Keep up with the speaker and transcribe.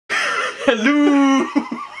Hello!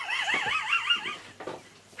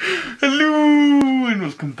 Hello! And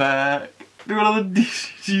welcome back to another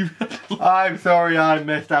TCG Battle. I'm sorry I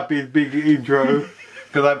messed up his big intro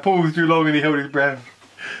because I paused too long and he held his breath.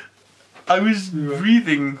 I was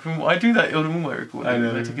breathing from. I do that on all my recordings. I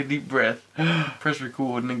know. I take a deep breath, press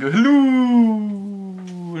record, and then go hello.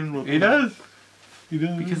 And welcome He does. He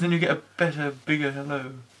does. Because then you get a better, bigger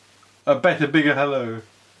hello. A better, bigger hello.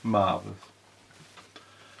 Marvellous.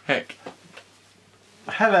 Heck,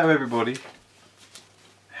 Hello everybody.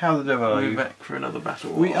 How the devil are we're you? back for another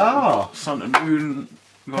battle. We are. Sun and Moon,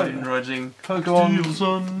 Rising, Rising. Pokemon. Steel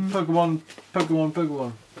Sun.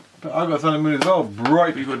 Pokemon. But I got Sun and Moon as well.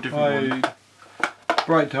 Bright We've got a different one. tide.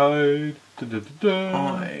 Bright tide. Da, da, da,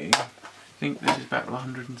 da. I think this is battle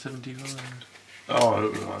 175. Oh,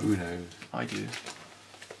 who knows? I do.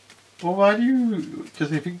 Well, why do you just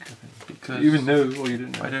think of it? Because You even know or you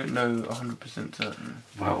don't know? I don't know 100% certain.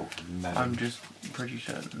 Well, man. I'm just pretty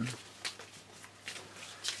certain.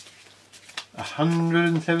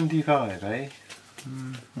 175, eh?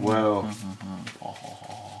 Well,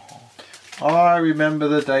 I remember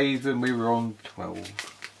the days when we were on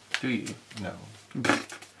 12. Do you? No.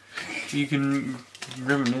 You can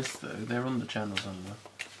reminisce though, they're on the channel somewhere.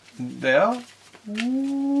 They are?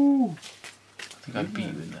 Ooh. I think I beat you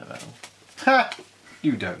in that battle. Ha!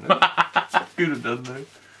 You don't know. Could have done though.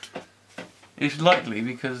 It's likely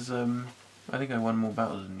because I think I won more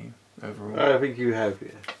battles than you overall. I think you have,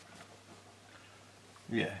 yeah.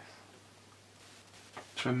 Yeah.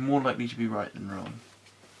 So I'm more likely to be right than wrong.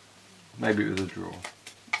 Maybe it was a draw.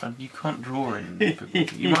 And you can't draw in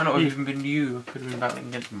Pokemon. You might not have even been you. I could have been battling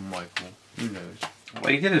against Michael. Who knows?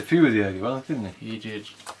 Well, he did a few of the early ones, didn't he? He did.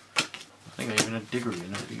 I think I even had Diggory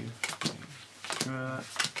in a few. Remember that?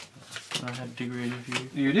 I had Diggory in a few.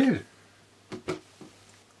 You did.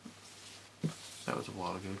 That was a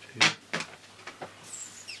while ago too.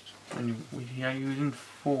 And you was in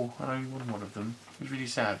 4 and I only won one of them. It was really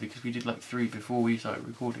sad because we did like 3 before we started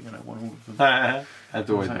recording and I won all of them. That's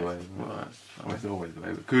always the way. Well, that's fine. That's always the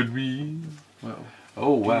way. But could we? Well,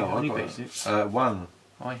 Oh do you have wow! any I've got basics? 1.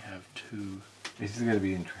 I have 2. This is going to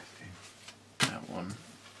be interesting. That one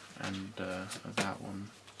and that one.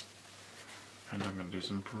 And I'm going to do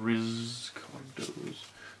some Priz cardos.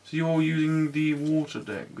 So you're using the water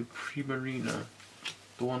deck with Primarina.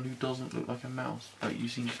 The one who doesn't look like a mouse, but you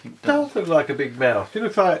seem to think does. Does look like a big mouse. She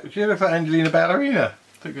looks like Angelina Ballerina.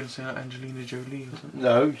 I thought you were going to say like Angelina Jolie or something.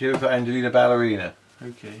 No, she looks like Angelina Ballerina.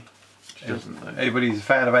 Okay. She doesn't though. Anybody's a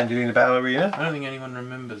fan of Angelina Ballerina? I don't think anyone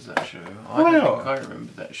remembers that show. I Why don't not? think I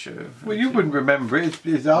remember that show. Well, you wouldn't remember it.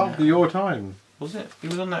 It's after your time. Was it? It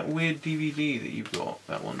was on that weird DVD that you've got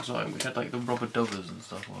that one time, which had like the rubber dubbers and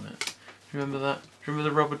stuff on it. Do you remember that? Do you remember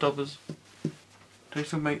the rubber dubbers? Do they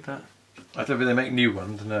still make that? I don't think they make new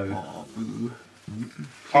ones, no. Oh, boo.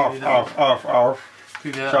 Arf.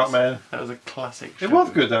 Clearly Sharkman. that was a classic show. It was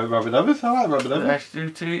good though, Rubber Dubbers. I like Rubber Dubbers.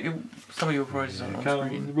 Actually, some of your prizes aren't on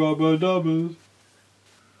screen. Rubber Dubbers.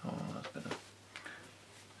 Oh, that's better.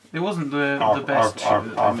 It wasn't the best show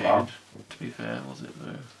that they made, to be fair, was it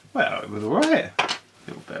though? Well, it was alright.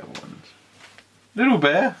 Little better ones. Little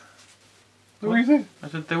Bear? What do you think? I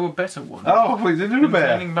said there were better ones. Oh, wait, the Little Bear.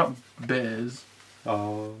 Complaining about bears.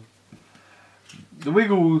 Oh. The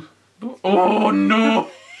Wiggles. Oh no!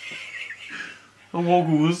 The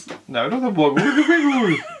Woggles. No, not the Woggles, the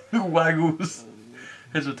Wiggles. The Waggles.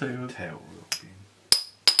 Here's a tail.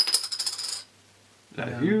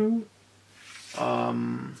 That's you.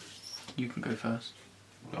 You can go first.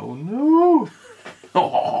 Oh no!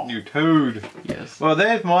 Oh, You toad. yes. Well,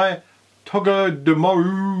 there's my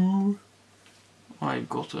Togedemaru. I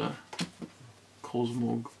got a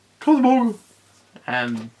Cosmog Cosmog.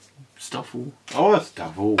 and Stuffle. Oh, that's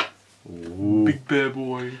double. Ooh. Big bear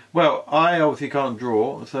boy. Well, I obviously can't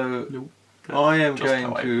draw, so Nope. I am Just going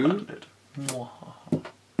how I to planned it.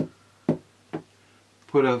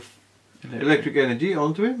 put a electric energy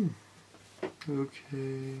onto him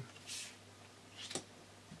Okay.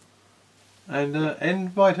 and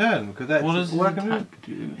end my turn because that's What does all I the can do.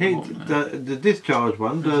 attack do? The discharge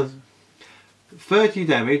one does 30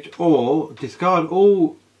 damage or discard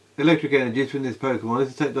all electric energies from this Pokemon.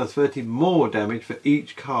 This attack does 30 more damage for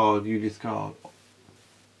each card you discard.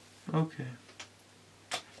 Okay.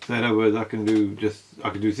 So in other words, I can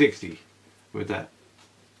do 60 with that,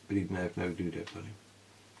 but even have no doodads on him.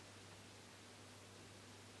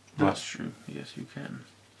 That's true. Yes, you can.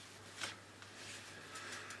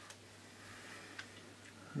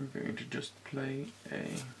 I'm going to just play a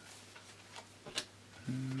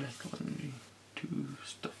Metal Energy to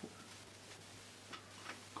Stuffle.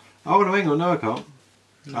 Oh no, hang on, no I can't.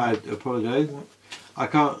 No. I apologise. What? I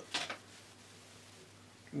can't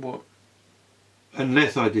What?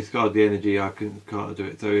 Unless I discard the energy, I can't do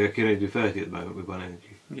it. So I can only do 30 at the moment with one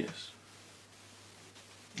energy. Yes.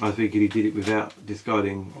 I was thinking he did it without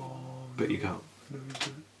discarding, but you can't. No,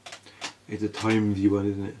 It's a timesy one,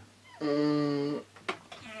 isn't it?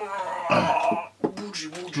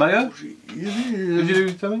 Mayo? Did you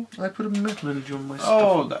do something? I put a metal energy on my stuff.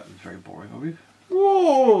 Oh, that was very boring of you.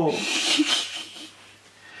 Whoa!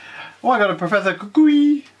 Oh, I got a Professor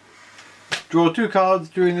Kukui! Draw 2 cards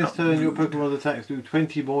during this turn. Your Pokemon's attacks do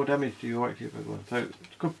 20 more damage to your active Pokemon. So,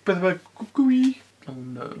 Professor Kukui! Oh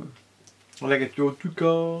no. Well, I get to draw 2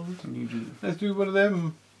 cards. You do. Let's do one of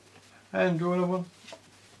them. And draw another one.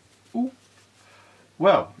 Ooh.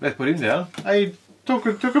 Well, let's put him down. I took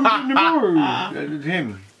him to him.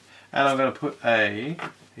 And I'm going to put a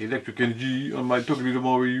electric energy on my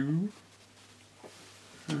Togedemaru.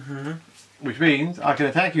 Which means I can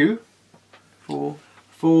attack you for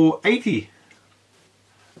 80.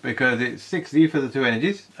 Because it's 60 for the 2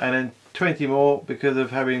 energies. And then 20 more because of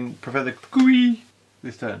having Professor Kukui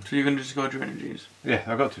this turn. So you're going to discard your energies? Yeah,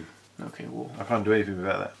 I've got to. Okay, well. I can't do anything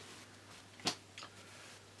without that.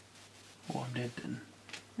 Well, I'm dead then.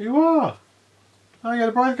 You are! I get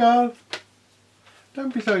a prize card!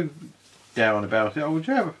 Don't be so down about it, old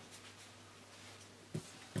chap.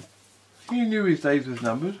 He knew his days was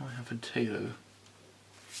numbered. I have a Taylor.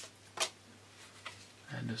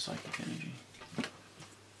 And a psychic energy.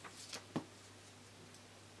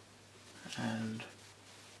 And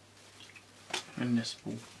a nest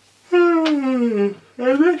ball. A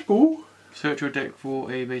nest ball? Search your deck for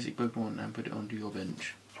a basic Pokemon and put it onto your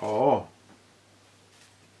bench. Oh.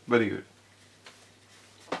 Very good.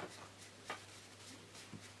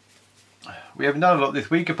 We haven't done a lot this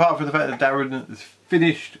week, apart from the fact that Darren has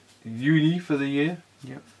finished uni for the year.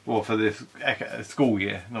 Yep. Or for this school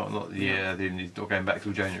year, not the year, he's not going back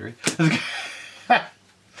till January.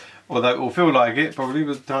 Although it will feel like it, probably,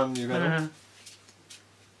 by the time you go on.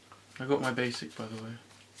 I got my basic, by the way.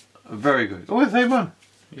 Very good. Oh, the same one?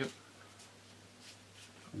 Yep.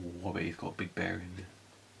 Oh, I bet he's got a big bear in there.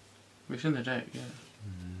 It's in the deck, yeah.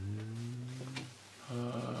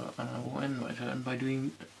 And I will end my turn by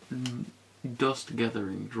doing Dust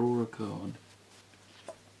Gathering. Draw a card.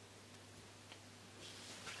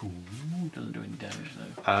 Ooh, doesn't do any damage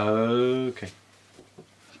though. Okay.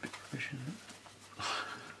 That's a bit rubbish, isn't it?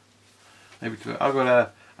 Maybe I've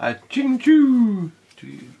got a chim choo. Do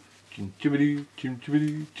you? Chim chimity, chim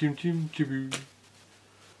chimity, chim chim chiboo.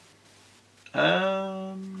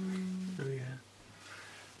 Oh yeah.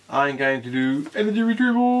 I'm going to do energy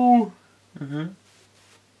retrieval. Mm-hmm.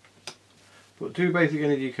 Put 2 basic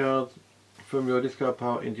energy cards from your discard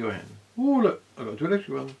pile into your hand. Oh look, I got 2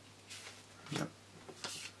 electric ones. Yep.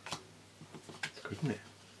 It's good, isn't it?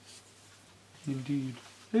 Indeed.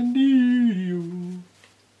 Indeed. And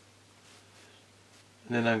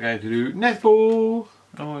then I'm going to do nest ball.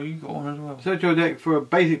 Oh, you got one as well. Search your deck for a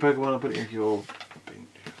basic Pokemon and put it into your bench.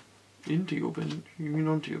 Into your bench? You mean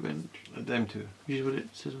onto your bench? Them 2. Here's what it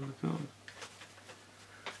says on the card.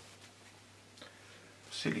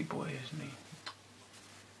 Silly boy, isn't he?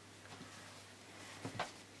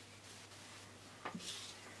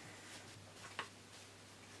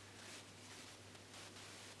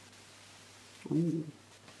 Ooh,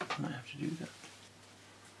 might have to do that.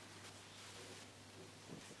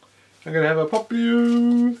 I'm going to have a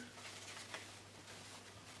Popplio.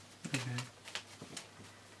 Okay.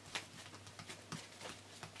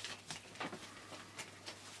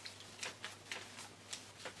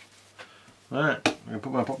 Right, I'm going to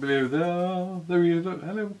put my Popplio there. There he is, look.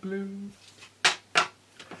 Hello, Popplio.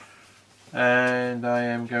 And I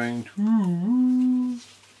am going to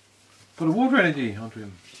put a water energy onto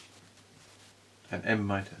him. And end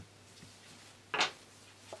my turn.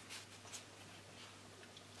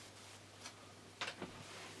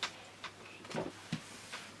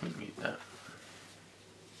 Don't need that.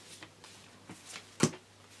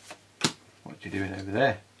 What you doing over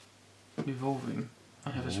there? Evolving. I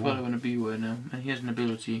have a Swallow and a Beware now, and he has an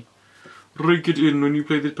ability. Rake it in. When you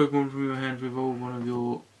play this Pokemon from your hand, evolve one of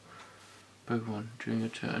your Pokemon. During a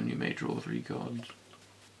turn, you may draw 3 cards.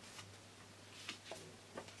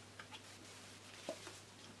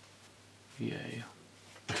 Yay.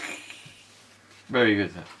 Very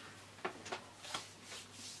good, sir.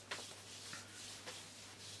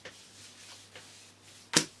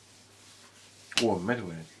 Oh, metal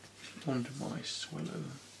energy. Onto my Swallow,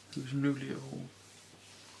 who's newly evolved.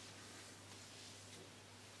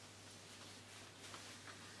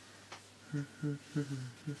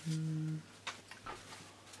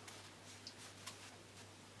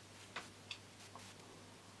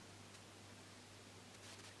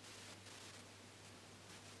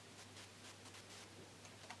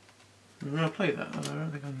 I'm going to play that, but I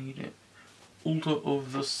don't think I need it. Altar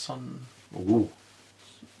of the Sun. Ooh.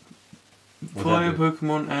 Fire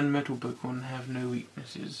Pokemon and Metal Pokemon have no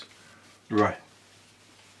weaknesses. Right.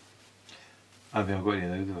 I don't think I've got any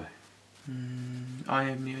of those, have I? I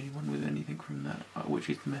am the only one with anything from that, which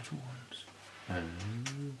is the metal ones.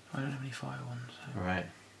 I don't have any fire ones. So Right.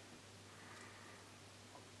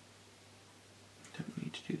 don't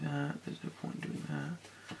need to do that. There's no point doing that.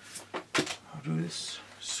 I'll do this.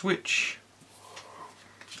 Switch.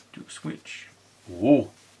 Do a switch.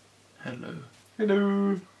 Whoa. Hello.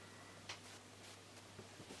 Hello.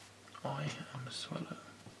 I am a Swallow.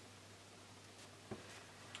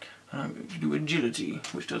 And I'm going to do Agility,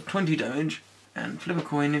 which does 20 damage, and flip a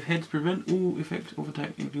coin if heads prevent all effects of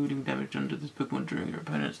attack, including damage under this Pokemon during your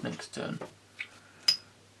opponent's next turn.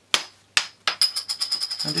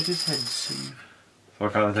 And it is heads, so you So I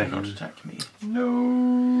can't cannot attack me.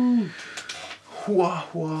 No. Hua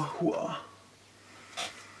hua hua.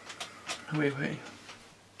 Wait.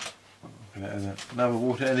 Another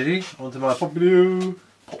water energy onto my Popplio.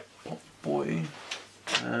 Pop boy.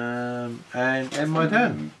 And end my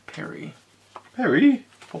turn. Perry. Perry?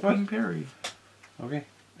 Popping Perry. Okay.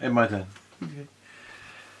 End my turn. Okay.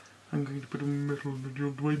 I'm going to put a metal energy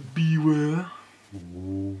onto my Beware.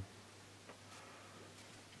 Ooh.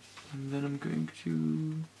 And then I'm going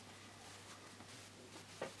to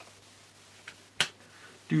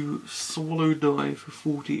do Swallow Die for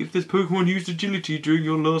 40. If this Pokemon used Agility during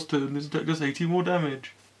your last turn, this attack does 80 more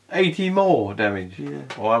damage. 80 more damage? Yeah.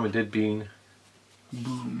 Oh, I'm a dead bean.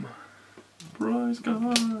 Boom. Prize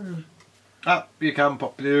card. Up you come,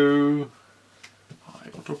 Popplio. I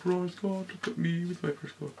got a prize card. Look at me with my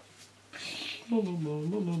prize card. La la la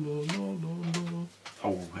la la la la la.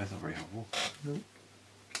 Oh, that's not very helpful. Nope.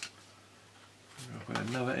 I've got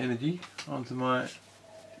another energy onto my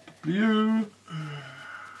Popplio.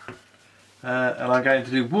 And I'm going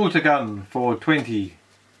to do Water Gun for 20.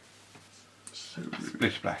 So rude.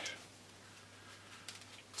 Splish Splash.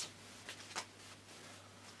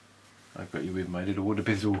 I've got you with my little water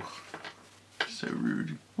pistol. So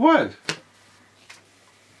rude. What?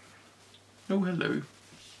 Oh, hello.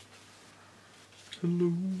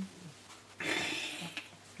 Hello.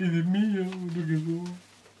 Is it me I'm looking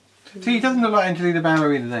for? See, he doesn't look like Angelina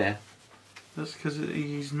Ballerina there. That's because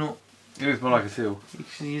he's not. He looks more like a seal.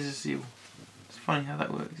 He is a seal. It's funny how that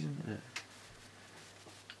works, isn't it? Yeah.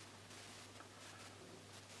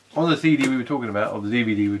 On the CD we were talking about, or the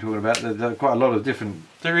DVD we were talking about, there's quite a lot of different...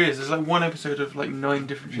 There is. There's like one episode of like 9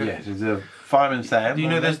 different shows. Yes, there's a Fireman Sam. Do you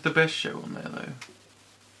know there's the best show on there though?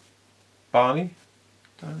 Barney?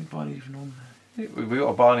 I don't think Barney's even on there. We got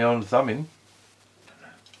a Barney on something.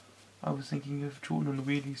 I was thinking of Jordan and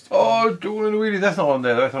the Wheelies. Oh, Jordan and the Wheelies, that's not on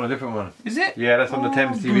there, that's on a different one. Is it? Yeah, that's on the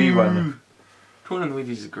Thames TV one. Jordan and the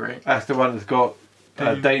Wheelies is great. That's the one that's got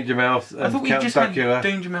Danger Mouse and I thought we Count just Dracula. had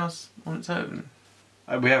Danger Mouse on its own.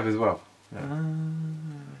 We have as well. Yeah.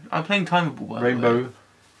 I'm playing Timeable by the way. Rainbow.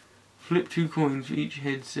 Flip 2 coins for each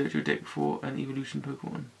head, search your deck for an evolution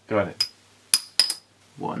Pokemon. Got it.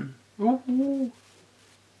 1. Ooh.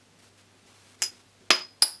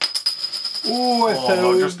 Oh,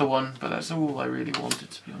 Oh, just the 1, but that's all I really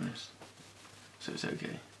wanted, to be honest. So it's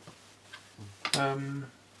okay.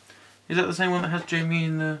 Is that the same one that has Jamie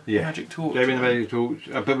and the Magic Torch? Jamie and the Magic Torch.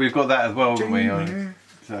 But we've got that as well, haven't we?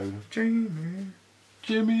 So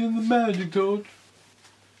Jamie and the Magic Torch.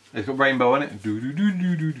 It's got Rainbow on it. I've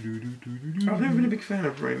never been a big fan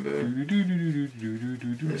of Rainbow.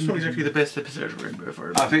 It's not exactly the best episode of Rainbow, if I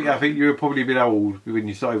remember. I think you were probably a bit old when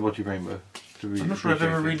you started watching Rainbow. I'm not sure I've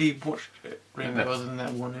ever really watched Rainbow other than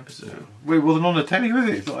that one episode. Well, it wasn't on the telly, was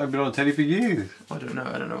it? It's not been on the telly for years. I don't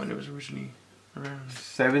know when it was originally around.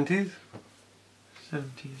 70s?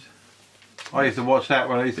 70s. I used to watch that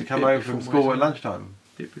when I used to come home from school at lunchtime.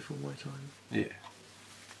 Bit before my time. Yeah.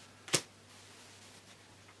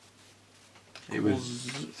 It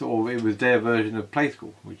was sort of, it was their version of Play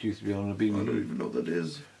School, which used to be on the BBC. I don't even know what that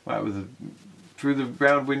is. Well, it was through the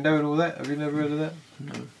round window and all that. Have you never heard of that?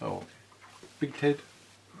 No. Oh. Big Ted.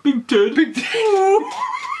 Big Ted! Big Ted!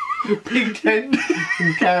 Big Ted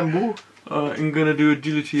and Campbell. I'm gonna do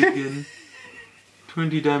Agility again.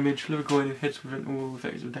 20 damage, flip a coin if heads prevent all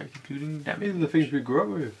effects of attack, including damage. These are the things we grew up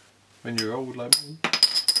with when you're old like me.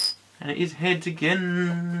 And it is heads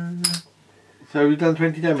again. So we've done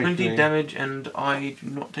 20 damage. 20 damage, and I do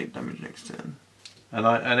not take damage next turn. And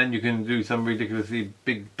then you can do some ridiculously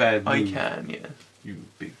big bad move. I can, yeah. You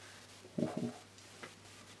big.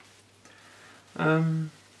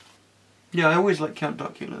 Yeah, I always like Count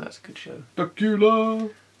Dracula. That's a good show. Dracula.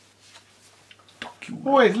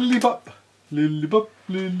 Oh, it's Lillipop. Lillibop,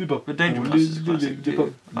 lillibop. But Danger Mouse is a classic too.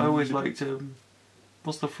 Lillibop, I always lillibop. liked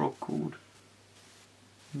what's the frog called?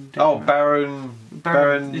 Oh, Baron.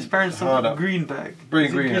 It's Baron something. Greenback.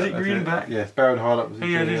 Is it Greenback? Yes, Baron Hardup was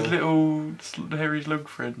He had his little hairy slug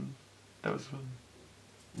friend. That was fun.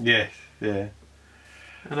 Yes, yeah.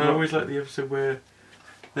 And I always like the episode where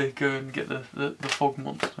they go and get the fog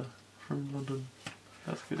monster from London.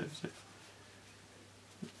 That's a good episode.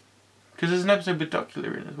 Because there's an episode with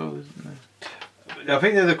Duckula in as well, isn't there? I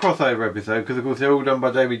think there's a crossover episode because, of course, they're all done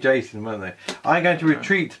by David Jason, weren't they? I'm going to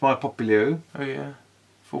retreat my Populio. Oh yeah,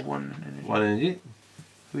 for 1 energy. 1 energy.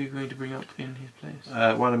 Who are you going to bring up in his place?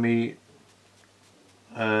 One of me.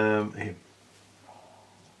 Him. Okay.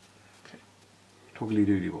 Toggly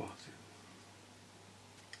doodly was.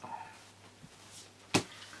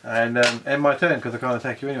 And end my turn because I can't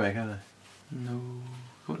attack you anyway, can I? No,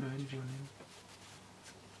 got no energy on him.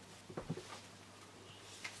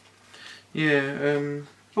 Yeah,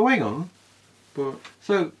 Oh, hang on. but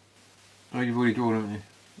So. Oh, you've already drawn, haven't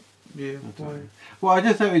you? yeah, why? Well, I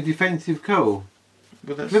just noted defensive coal.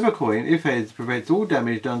 But that's Flip a coin, if heads, prevents all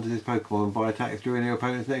damage done to this Pokemon by attacks during your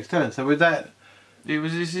opponent's next turn. So with that.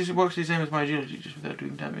 This works the same as my agility, just without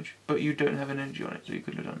doing damage. But you don't have an energy on it, so you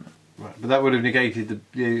couldn't have done that. Right, but that would have negated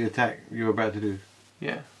the attack you were about to do.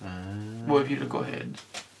 Yeah. Well, if you'd have got heads.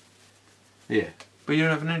 Yeah. But you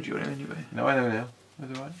don't have an energy on it anyway. No, I know now.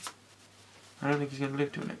 That's alright. I don't think he's going to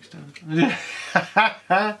live till next turn.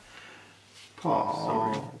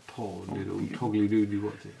 Poor little toggly doodly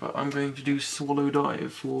what's it. But I'm going to do Swallow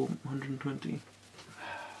Dive for 120.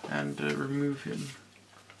 And remove him.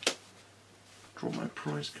 Draw my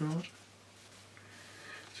prize card.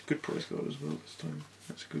 It's a good prize card as well this time.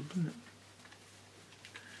 That's good, isn't it?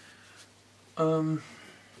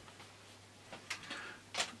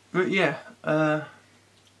 But yeah,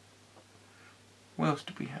 what else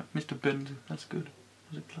did we have? Mr. Benson, that's good.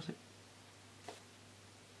 Was it classic?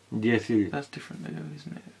 Yes, it is. That's different though,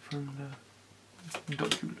 isn't it? From the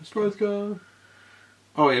Doculus. Prize card.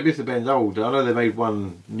 Oh yeah, Mr. Ben's old. I know they made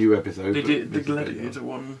one new episode. They did the Gladiator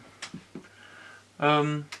one.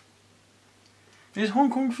 Is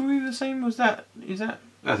Hong Kong Fooey the same? Was that? Is that?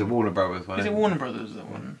 That's a Warner Brothers one. Is it Warner Brothers that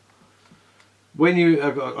one? When you,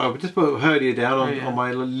 I just put Herdia down on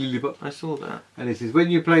my Lillibop. I saw that. And it says, when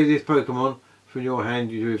you play this Pokemon from your hand,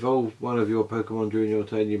 you evolve one of your Pokemon during your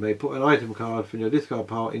turn. You may put an item card from your discard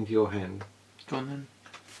pile into your hand. Go on then.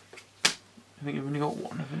 I think you've only got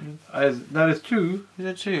one, haven't you? No, there's 2. Is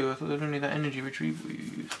there 2? I thought there was only that energy retrieval you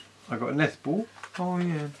used. I got a nest ball Oh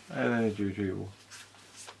yeah. and an energy retrieval.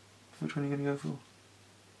 Which one are you going to go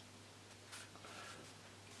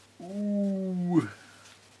for? Ooh.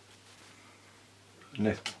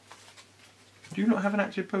 Nest ball. Do you not have an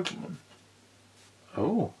active Pokemon?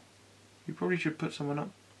 Oh. You probably should put someone up.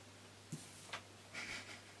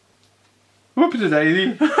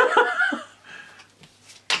 Whoopsie-daisy.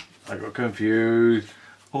 I got confused.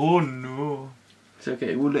 Oh no. It's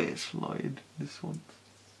okay, we'll let it slide this one.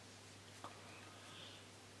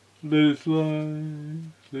 Let it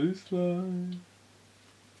slide. Let it slide.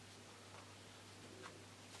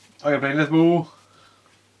 I'm going to play nest ball.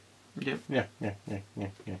 Yep. Yeah. Is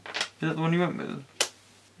that the one you went with?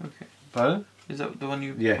 Okay. Pardon? Is that the one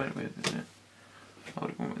you went with, isn't it? I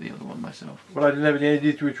would have gone with the other one myself. Well, I didn't have any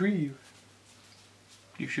energy to retrieve.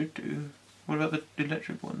 You should do. What about the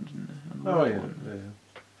electric ones? And the Oh, water ones?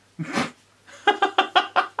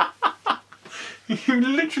 You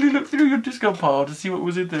literally looked through your discard pile to see what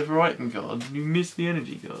was in there for item cards, and you missed the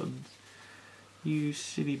energy cards. You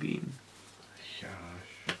silly bean.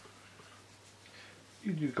 Gosh.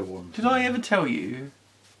 You do go on. Did I ever tell you?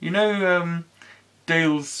 You know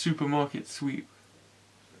Dale's Supermarket Sweep?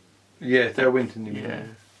 Yes, Dale Winton. Yeah.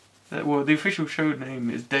 Well, the official show name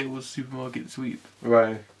is Dale's Supermarket Sweep.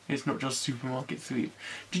 Right. It's not just Supermarket Sweep.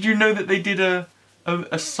 Did you know that they did a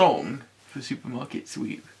song for Supermarket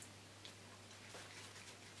Sweep?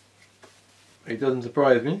 It doesn't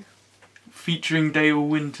surprise me. Featuring Dale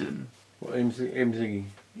Winton. What, him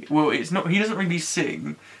singing? Well, it's not. He doesn't really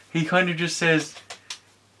sing. He kind of just says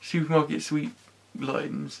Supermarket Sweep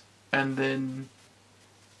lines, and then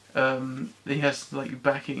he has like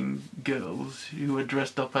backing girls who are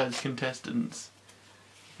dressed up as contestants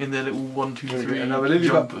in their little 1, 2, 3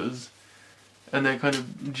 jumpers, and they're kind of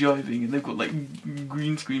jiving, and they've got like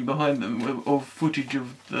green screen behind them of footage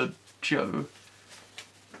of the show.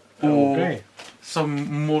 Or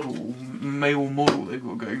some male model they've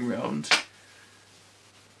got going around.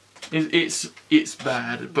 It's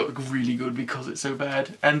bad, but really good because it's so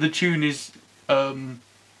bad. And the tune is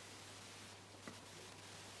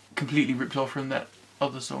completely ripped off from that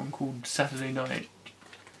other song called Saturday Night.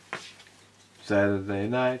 Saturday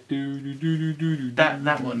night.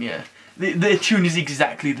 That one, yeah. The tune is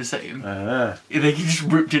exactly the same. They just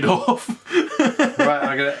ripped it off.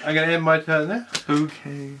 Right, I'm gonna end my turn there.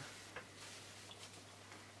 Okay.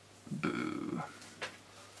 Boo.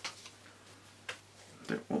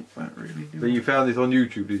 Don't want that really. So you found this on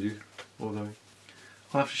YouTube, did you? Or something?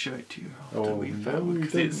 I'll have to show it to you after we no, found it,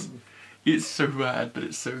 because it's so bad, but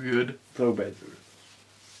it's so good. So bad.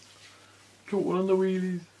 Caught one on the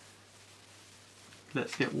wheelies.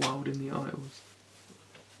 Let's get wild in the aisles.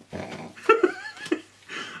 I'm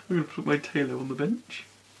going to put my Taylor on the bench,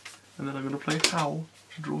 and then I'm going to play Howl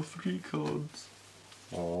to draw 3 cards.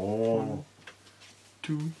 Oh. 1,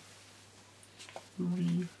 2,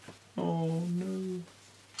 3. Oh no.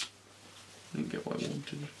 I didn't get what I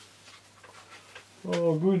wanted.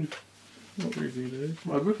 Oh, good. Not really though.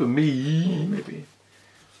 Well, good for me. Oh, maybe.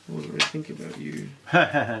 I wasn't really thinking about you.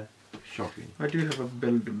 Shocking. I do have a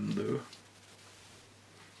Belgium though.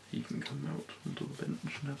 He can come out onto the bench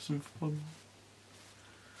and have some fun.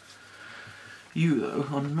 You though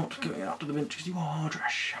are not going out to the bench because you are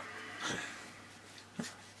trash.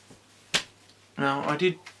 Now I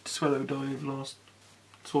did swallow dive last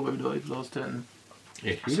turn.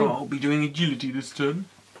 Yes, So I'll be doing agility this turn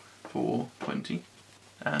for 20.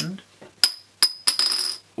 And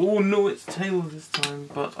oh no, it's tails this time,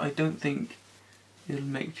 but I don't think it'll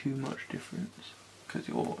make too much difference because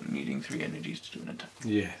you're needing 3 energies to do an attack.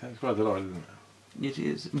 Yeah, that's quite a lot, isn't it? It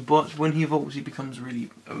is, but when he evolves he becomes really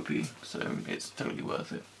OP, so it's totally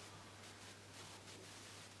worth it.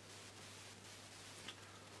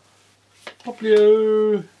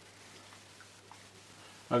 Poplio!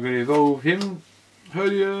 I'm going to evolve him.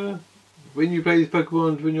 Hurlia! When you play this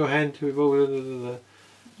Pokemon, turn your hand to evolve.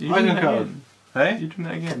 Item card. Hey? You're doing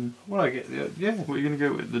that again? What I get? Yeah. What are you going to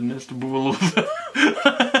go with? The Nest Ball or the,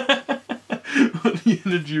 or the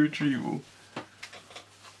Energy Retrieval?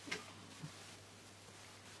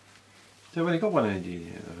 So I've only got 1 energy in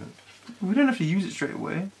here, though. We don't have to use it straight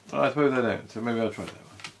away. Oh, I suppose I don't, so maybe I'll try that one.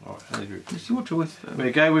 Alright, energy retrieval. It's your choice though. I'm going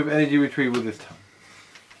to go with energy retrieval this time.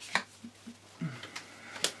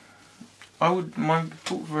 My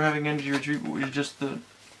thought for having energy retrieval is just that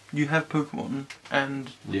you have Pokemon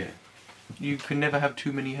and Yeah. you can never have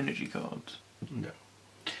too many energy cards. No.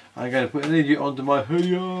 I'm going to put energy onto my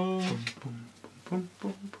Hurlia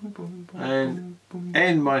and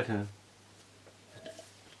end my turn.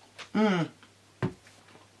 Okay.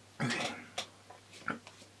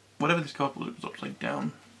 Whatever this card was, it was upside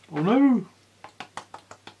down. Oh no!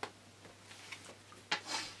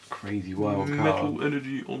 Crazy wild card. Metal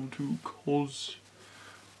energy onto Cosmoem.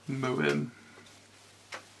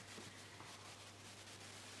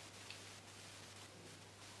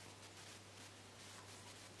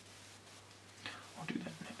 I'll do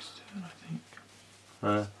that next turn, I think.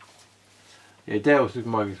 Yeah, Dale's Super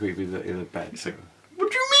Mario Sweep is a bad It's thing.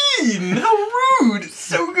 What do you mean? How rude! It's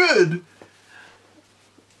so good!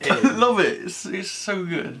 I love it. It's so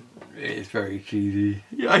good. It's very cheesy.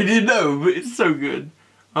 Yeah, I didn't know, but it's so good.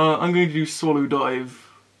 I'm going to do Swallow Dive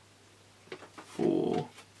for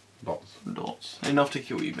dots. Enough to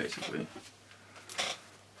kill you, basically.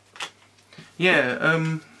 Yeah,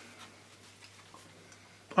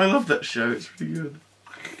 I love that show. It's really good.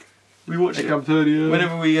 We watch it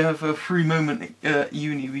whenever we have a free moment at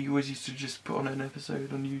uni. We always used to just put on an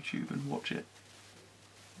episode on YouTube and watch it.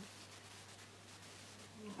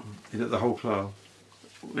 Is that the whole class?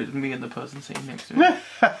 With me and the person sitting next to me.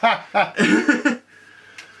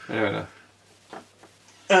 Fair enough.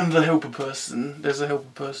 And the helper person. There's a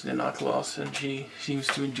helper person in our class, and she seems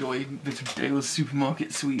to enjoy the Dale's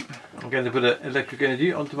supermarket sweep. I'm going to put an electric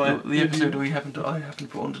energy onto my. The episode I happened to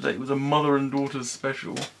put on today was a mother and daughter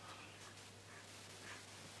special.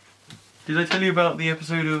 Did I tell you about the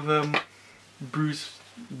episode of Bruce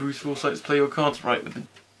Forsyth's Play Your Cards Right with the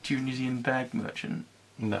Tunisian bag merchant?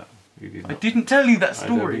 No, you did not. I didn't tell you that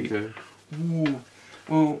story. I don't think so. Ooh.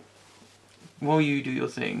 Well, while you do your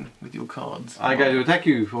thing with your cards, I'm going to attack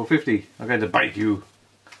you for 50. I'm going to bite you.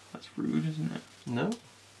 That's rude, isn't it? No,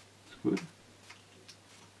 it's good.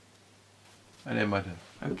 And then my turn.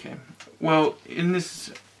 Okay. Well, in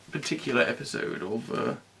this particular episode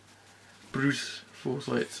of Bruce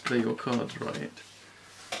Forsyth's Play Your Cards Right,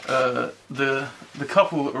 the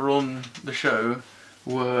couple that were on the show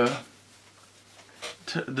were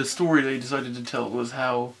the story they decided to tell was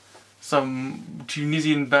how some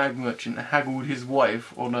Tunisian bag merchant haggled his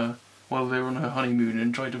wife while they were on her honeymoon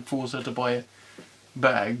and tried to force her to buy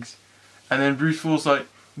bags, and then Bruce Forsyth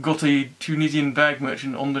got a Tunisian bag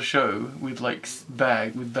merchant on the show with like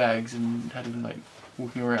bags and had him like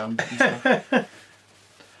walking around and stuff.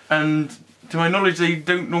 And To my knowledge, they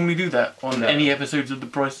don't normally do that on any episodes of The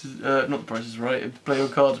Price is... not The Price is Right, Play Your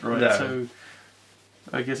Cards Right, No. so...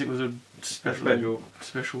 I guess it was a special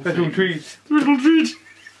Special thing. treat. Special treat!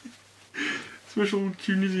 Special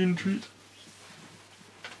Tunisian treat.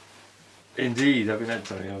 Indeed, I think that's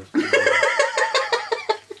something else.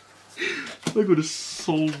 I got a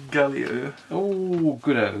Sol Galio. Oh,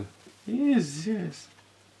 good-o. Yes, yes.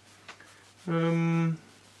 I've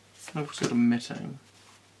also got a Metang.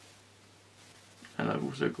 And I've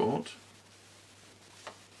also got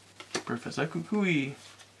Professor Kukui.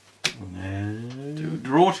 No. To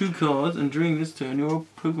draw 2 cards, and during this turn your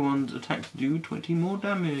Pokemon's attacks do 20 more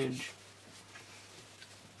damage.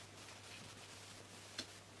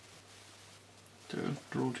 So,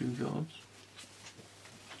 draw 2 cards.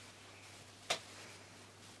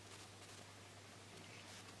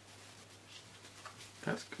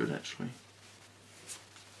 That's good actually.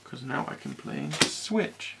 Because now I can play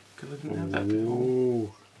Switch. Because I didn't have that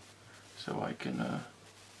before. So I can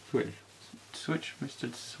switch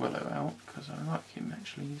Mr. Swallow out. Because I like him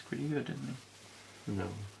actually. He's pretty good, isn't he? No.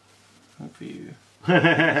 Not for you.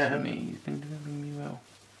 For me. He's been developing me well.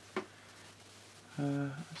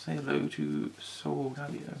 Say hello to Sol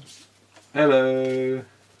Galio. Hello.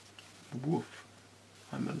 Woof.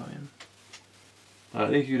 I'm a lion.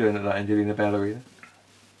 At least you don't look like Angelina Ballerina.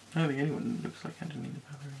 I don't think anyone looks like Angelina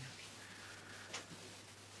Ballerina.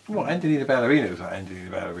 What, Angelina Ballerina looks like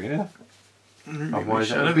Angelina Ballerina?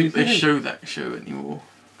 Otherwise I don't think they show that show anymore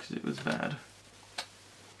because it was bad.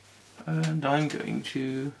 And I'm going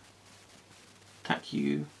to attack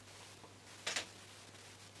you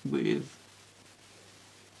with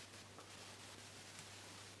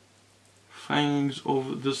Fangs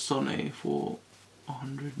of the Sunny for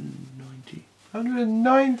 190.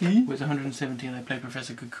 190? With 170 and I play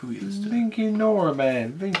Professor Kukui this turn. Linky Nora,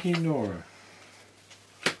 man. Linky Nora.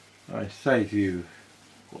 I say to you.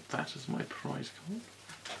 Got that as my prize card.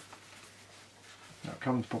 Now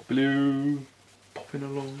comes Pop Blue. Popping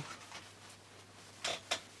along.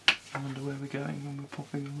 I wonder where we're going when we're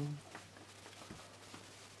popping along.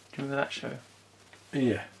 Do you remember that show?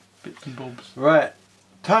 Yeah. Bits and bobs. Right.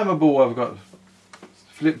 Timer ball I've got.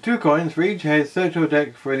 Flip 2 coins for each head, search your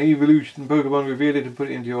deck for an evolution Pokemon, reveal it and put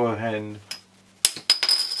it into your hand.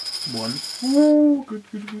 1. Ooh, good,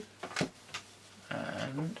 good, good.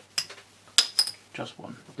 And just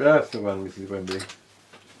 1. That's the one, Mrs. Wembley.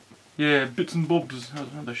 Yeah, Bits and Bobs. That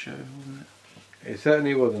was another show, wasn't it? It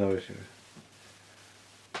certainly was another show.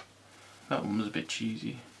 That one was a bit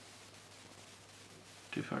cheesy.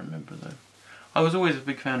 If I remember though. I was always a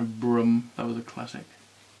big fan of Brum. That was a classic.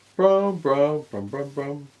 Brum, brum, brum, brum,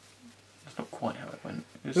 brum. That's not quite how it went.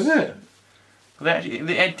 Was it?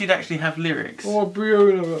 It did actually have lyrics. Oh,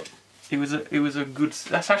 Briona. It was a good.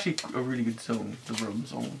 That's actually a really good song, the Brum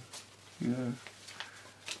song. Yeah.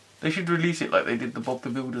 They should release it like they did the Bob the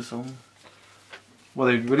Builder song. Well,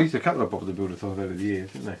 they released a couple of Bob the Builder songs over the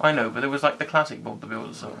years, didn't they? I know, but there was like the classic Bob the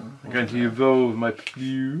Builder song. I'm going to evolve my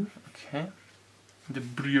Pew. Okay. The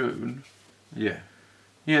Brion. Yeah.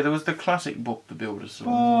 Yeah, there was the classic Bob the Builder song.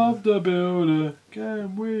 Bob the Builder,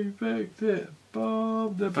 can we fix it?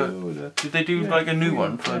 Bob the But Builder. did they do like a new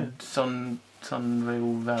one for yeah.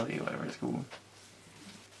 Sunvale Valley, whatever it's called?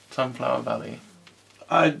 Sunflower Valley.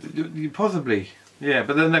 Possibly. Yeah,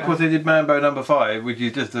 but then of course they did Mambo Number 5, which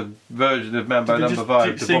is just a version of Mambo Number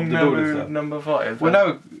 5 to Bob the Builder stuff. Number 5. Well,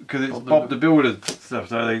 no, because it's Bob the Builder stuff.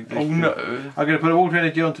 So they Oh no! I'm going to put water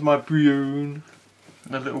energy onto my Brion.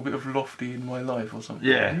 A little bit of lofty in my life or something.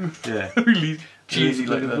 Yeah, yeah. Really cheesy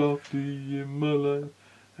like that. Lofty in my life.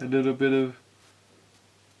 A little bit of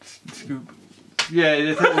Scoop.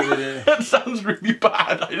 yeah. That's it. That sounds really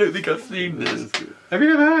bad. I don't think I've seen this. Have you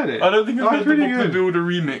never heard it? I don't think I've heard it's the really Bob the good. Builder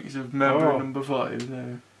remix of Mambo Oh. Number 5.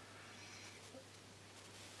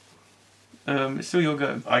 No. It's still your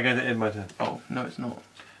go. I'm going to end my turn. Oh no, it's not.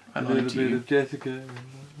 I A lied little to bit you. of Jessica.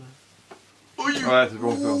 Oh, you. Oh, that's the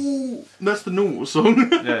wrong song. Ooh, that's the normal song.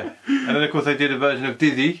 Yeah. And then of course they did a version of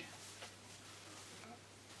Dizzy.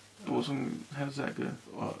 Awesome. How does that go?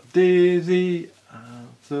 Dizzy, I'm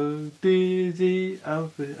so dizzy. I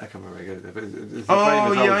can't remember how it goes there, but it's a Oh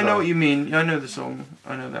famous yeah, old I know song. what you mean. Yeah, I know the song.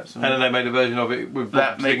 I know that song. And then they made a version of it with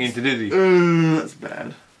That Bob singing makes- to Dizzy. That's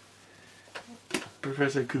bad.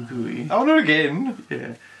 Professor Kukui. Oh, not again.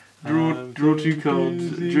 Yeah. I'm Draw so 2 cards.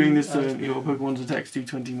 dizzy, During this turn, your Pokemon's attacks do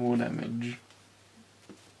 20 more damage.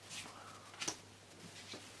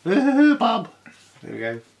 Bob. There we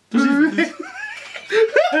go. I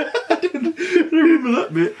remember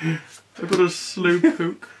that bit. I got a slow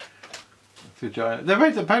poke. It's a giant.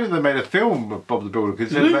 Apparently they made a film of Bob the Builder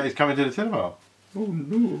because Really? it's coming to the cinema. Oh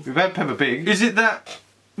no. We've had Peppa Pig. Is it that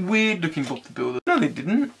weird looking Bob the Builder. No, they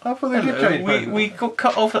didn't. I thought they did change Pokemon. We got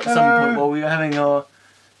cut off at some point while we were having our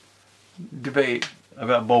debate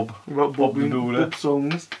about Bob Bob the Builder. Bob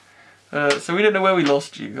songs. So we don't know where we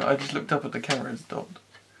lost you. I just looked up at the camera and stopped.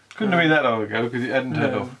 Couldn't have been that long ago because it hadn't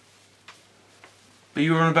turned off. But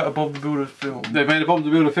you were on about a Bob the Builder film. They made a Bob the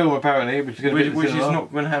Builder film apparently, which is going to be which is not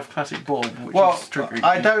going to have classic Bob. Which is triggering.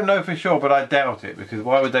 I don't know for sure, but I doubt it because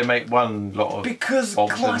why would they make one lot of? Because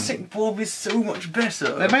Bobs classic Bob is so much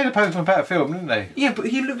better. They made a Pokemon Battle film, didn't they? Yeah, but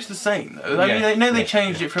he looks the same though. I mean, they know they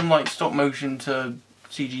changed it from like stop motion to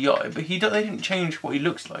CGI, but they didn't change what he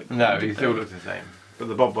looks like. No, he still looks the same. But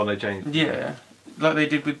the Bob one they changed. Yeah, like they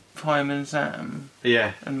did with Fireman Sam.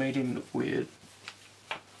 Yeah. And made him look weird.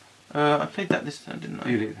 I played that this turn, didn't I?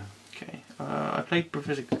 You did. Okay. I played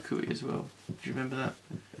Professor Kukui as well. Do you remember that?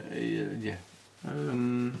 Yeah.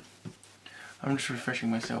 I'm just refreshing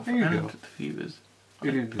myself. You And go. the fevers.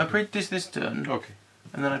 You I played this turn. Okay.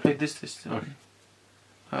 And then I played this turn. Okay.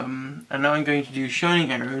 And now I'm going to do Shining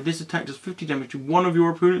Arrow. This attack does 50 damage to one of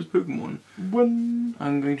your opponent's Pokemon. One.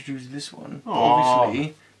 I'm going to choose this one. Aww.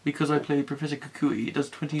 Obviously, because I played Professor Kukui, it does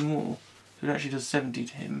 20 more. So it actually does 70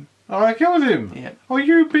 to him. Oh, I killed him. Yeah. Oh,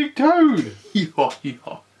 you big toad. Yeehaw,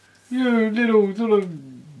 yeehaw. You little sort of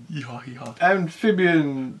Yeehaw, yeehaw.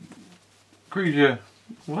 amphibian creature.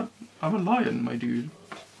 What? I'm a lion, my dude.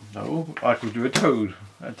 No, I could do a toad.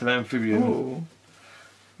 That's an amphibian. Oh.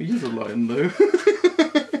 He is a lion, though.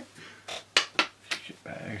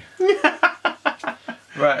 Shitbag.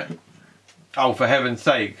 Right. Oh, for heaven's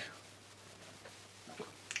sake.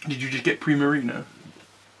 Did you just get Primarina?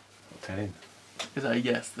 I'll tell him. Is that a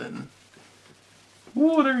yes, then?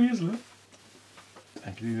 Oh, there he is, look.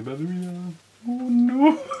 Angelina Ballerina. Oh,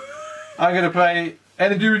 no. I'm going to play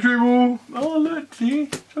Energy Retrieval. Oh, look, see?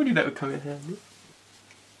 Told you that would come in handy.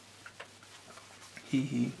 Hee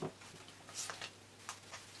hee.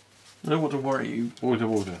 I don't want to worry you. Water.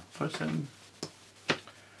 But,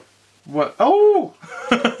 What? Oh!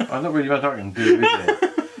 I'm not really much I can do, is there?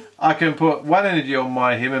 I can put one energy on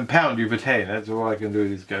him and pound you for 10. That's all I can do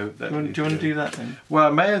this go. do you want to do that then? Well,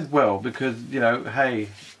 I may as well because, you know, hey,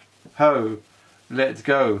 ho, let's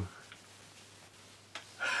go.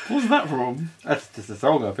 What's that from? That's just a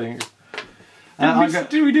song, I think.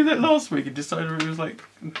 Did we do that last week and decided it was like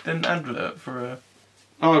an advert for a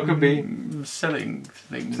Oh, it could be. Selling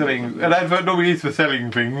things? Selling. An advert normally is for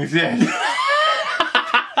selling things, yes.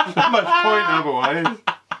 Not much point otherwise.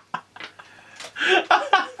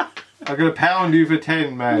 I'm going to pound you for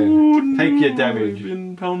 10, man. Oh, no, take your damage. I've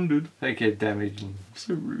been pounded. Take your damage and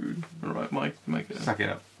So rude. Alright, Mike. suck it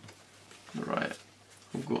up. Alright.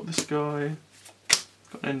 We've got this guy.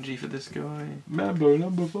 Got energy for this guy. Mambo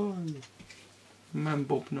number 5. Man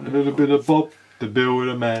Bob number A little 5. bit of Bob to build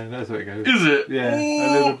a man. That's what it goes. Is it? Yeah, Oh.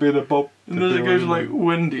 a little bit of Bob. And then it goes like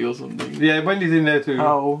Wendy or something. Yeah, Wendy's in there too.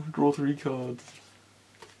 How? Draw 3 cards.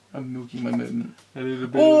 I'm milking my moment. A little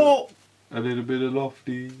bit. Oh! A little bit of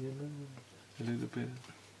Lofty. You know. A little bit.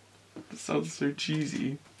 That sounds so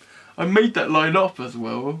cheesy. I made that line up as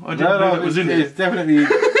well. I didn't know that was in It's it. definitely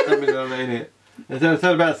something in it. There's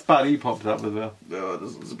something about Spud. He pops up as well. Oh, that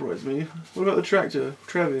doesn't surprise me. What about the tractor?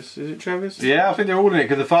 Travis. Is it Travis? Yeah, I think they're all in it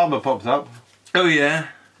because the farmer pops up. Oh yeah.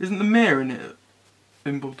 Isn't the mayor in it?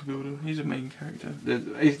 In Bob the Builder. He's a main character.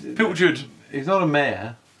 Pilchard. He's not a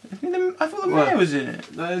mayor. I thought the mayor was in it.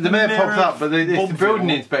 The mayor pops up, but it's the Bobville. building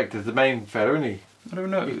inspector's the main fella, isn't he? I don't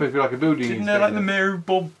know. He's supposed to be like a building Isn't inspector. there like the mayor of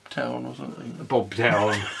Bobtown or something?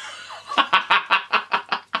 Bobtown.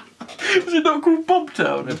 Was it not called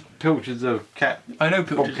Bobtown? Pilchard's a cat. I know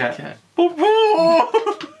Pilchard's Bobcat. a cat. Bob.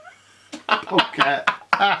 Bobcat.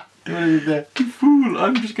 Ah, what is there? You fool!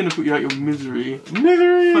 I'm just gonna put you out your misery.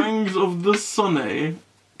 Misery! Fangs of the Sunny,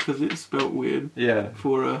 because it's spelt weird. Yeah.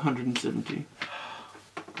 For 170.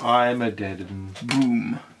 I'm a dead one.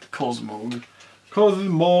 Boom. Cosmog.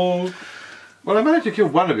 Cosmo. Well, I managed to kill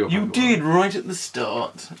one of your You Pokemon. did right at the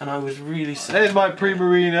start, and I was really sad. There's my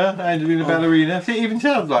Primarina, Angelina Ballerina. See, it even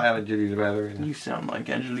sounds like Angelina Ballerina. You sound like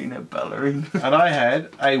Angelina Ballerina. And I had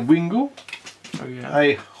a Wingle, Oh yeah.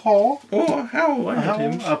 a Haw, Oh, how I had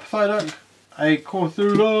him. a Psyduck, a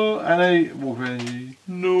Corthula, and a Water Energy.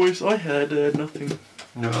 Nice. I had nothing.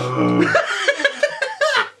 No.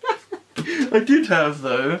 I did have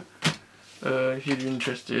though, if you're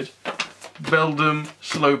interested, Beldum,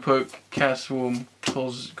 Slowpoke, Castform,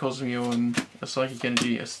 Cosmium, a Psychic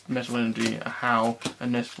Energy, a Metal Energy, a Howl, a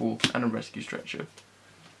Nest Ball, and a Rescue Stretcher.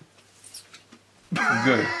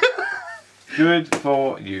 Good. Good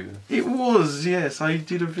for you. It was, yes, I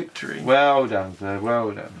did a victory. Well done, sir.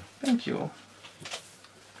 Well done. Thank you.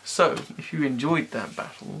 So, if you enjoyed that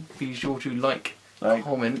battle, be sure to like,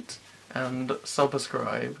 comment, and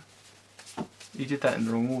subscribe. You did that in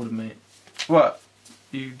the wrong order, mate. What?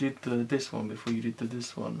 You did this one before you did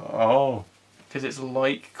this one. Oh. Because it's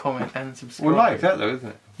like, comment, and subscribe. Well, like that though, isn't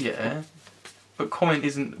it? Yeah. But comment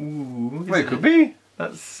isn't. Ooh. Well, it could be.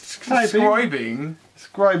 That's subscribing.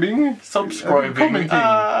 Scribing. Subscribing.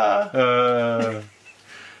 Commenting.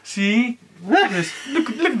 See? Look at this. Look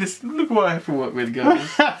at this. Look what I have to work with, guys.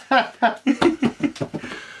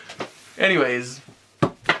 Anyways,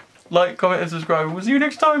 like, comment, and subscribe. We'll see you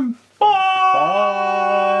next time.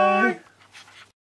 Bye. Bye.